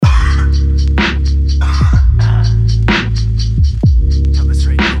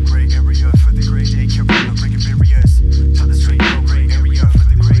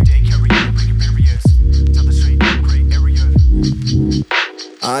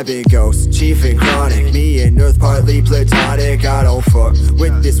I've been ghost, chief and chronic. Me and earth partly platonic. I don't fuck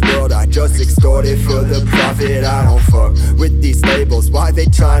with this world, I just extort it for the profit. I don't fuck with these labels, why they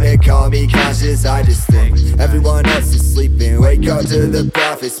tryna call me conscious? I just think everyone else is sleeping. Wake up to the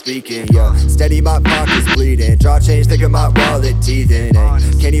prophet speaking, yeah. Steady, my pockets bleeding. Draw change, think of my wallet teething.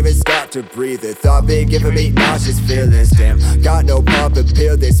 Can't even stop to breathe. The thought been giving me nauseous feelings. Damn, got no pop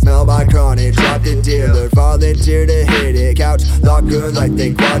appeal. They smell my chronic. Drop the dealer, volunteer to hit it. Couch lock good like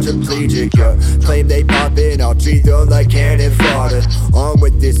they quadriplegic. Claim they poppin', I'll treat them like cannon fodder. On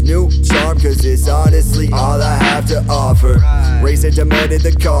with this new charm, cause it's honestly all I have to offer. Raising demand in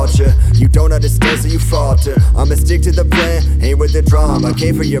the culture, you don't understand so you falter. I'ma stick to the plan, ain't with the drama.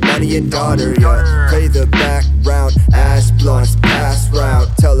 Came for your money and daughter, yeah. Play the background, ash blunts, pass round.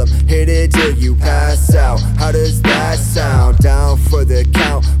 Tell them hit it till you pass out. How does that sound? Down for the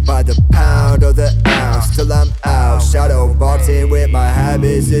count, by the pound or the ounce, till I'm out. Shadow boxing with my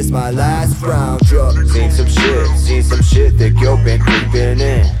habits, it's my last round. Seen some shit that guilt been creeping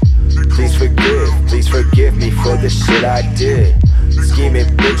in. Please forgive me for the shit I did. Scheming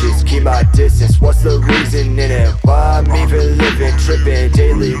bitches, keep my distance, what's the reason in it? Why I'm even living, tripping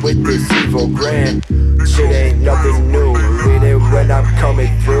daily with this evil grin. Shit ain't nothing new, leaning when I'm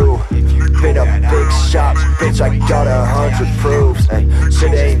coming through. Been a big shot, bitch, I got 100 proofs. Ay,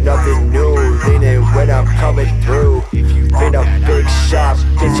 shit ain't nothing new, leaning when I'm coming through. Been a big shot,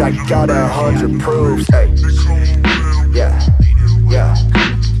 bitch, I got 100 proofs. Ay, yeah, yeah,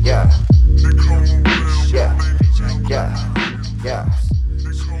 yeah, yeah,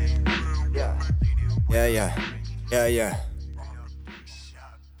 yeah, yeah, yeah.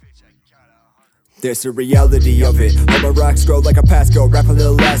 There's the reality of it. I'm a rock scroll like a passcode. Rap a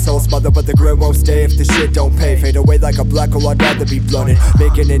little asshole, smother but the grin won't stay if the shit don't pay. Fade away like a black hole, I'd rather be blunted.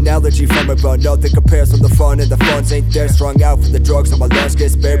 Make an analogy from it, but nothing compares from the fun. And the funds ain't there, strung out for the drugs, so my lungs get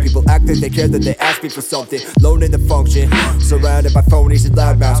spared. People act like they care, then they ask me for something. Lone in the function, surrounded by phonies and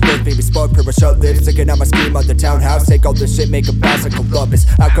loudmouths. Birth made me spark, pure shut lips. Sticking out my scheme on the townhouse. Take all this shit, make a bounce like Columbus.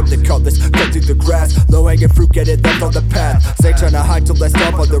 Out come the cutlass, cut through the grass. Low hanging fruit, get it left on the path. Stay tryna hide till I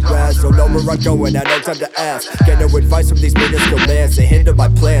stop on the raz. Don't know where I'm going, I know time to ask. Get no advice from these minuscule lands. They hinder my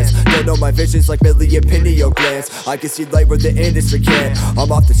plans. Don't know my visions like million pineal glands. I can see light where the industry can't.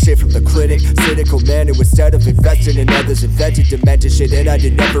 I'm off the shit from the clinic. Cynical man who instead of investing in others invented demented shit. And I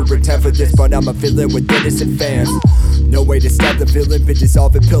did never intend for this, but I'm a villain with innocent fans. No way to stop the feeling, been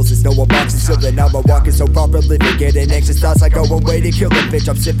dissolving pills. There's no one boxing ceiling. Now I'm walking so proper living. Getting anxious thoughts, I go away to kill a bitch.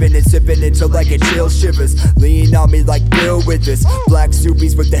 I'm sipping and sipping until I get chill shivers. Lean on me like Bill Withers. Black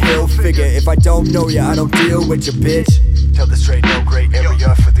Subies with the hill figure. If I don't know ya, I don't deal with your bitch. Tell the straight no gray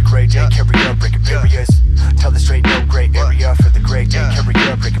area for the great day. Carry up, breaking barriers. Tell the straight no gray area for the great day. Carry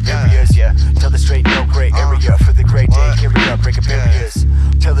up, breaking barriers, yeah. Tell the straight no gray area for the great day. Carry up, breaking barriers.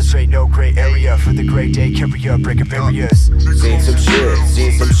 Tell the straight no gray area for the great day. Carry up, breaking barriers. Seen some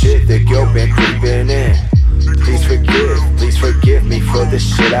shit that guilt been creeping in. Please forgive me for the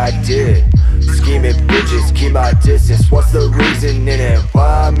shit I did. Scheming bitches, keep my distance, what's the reason in it?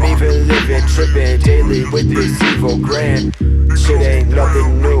 Why I'm even living, tripping daily with this evil grin. Shit ain't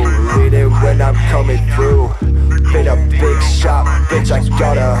nothing new, leading when I'm coming through. Been a big shot, bitch, I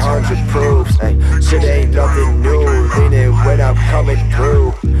got 100 proofs. Ay, shit ain't nothing new, leaning when I'm coming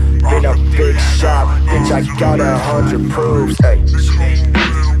through. Been a big shot, bitch, I got 100 proofs. Ay.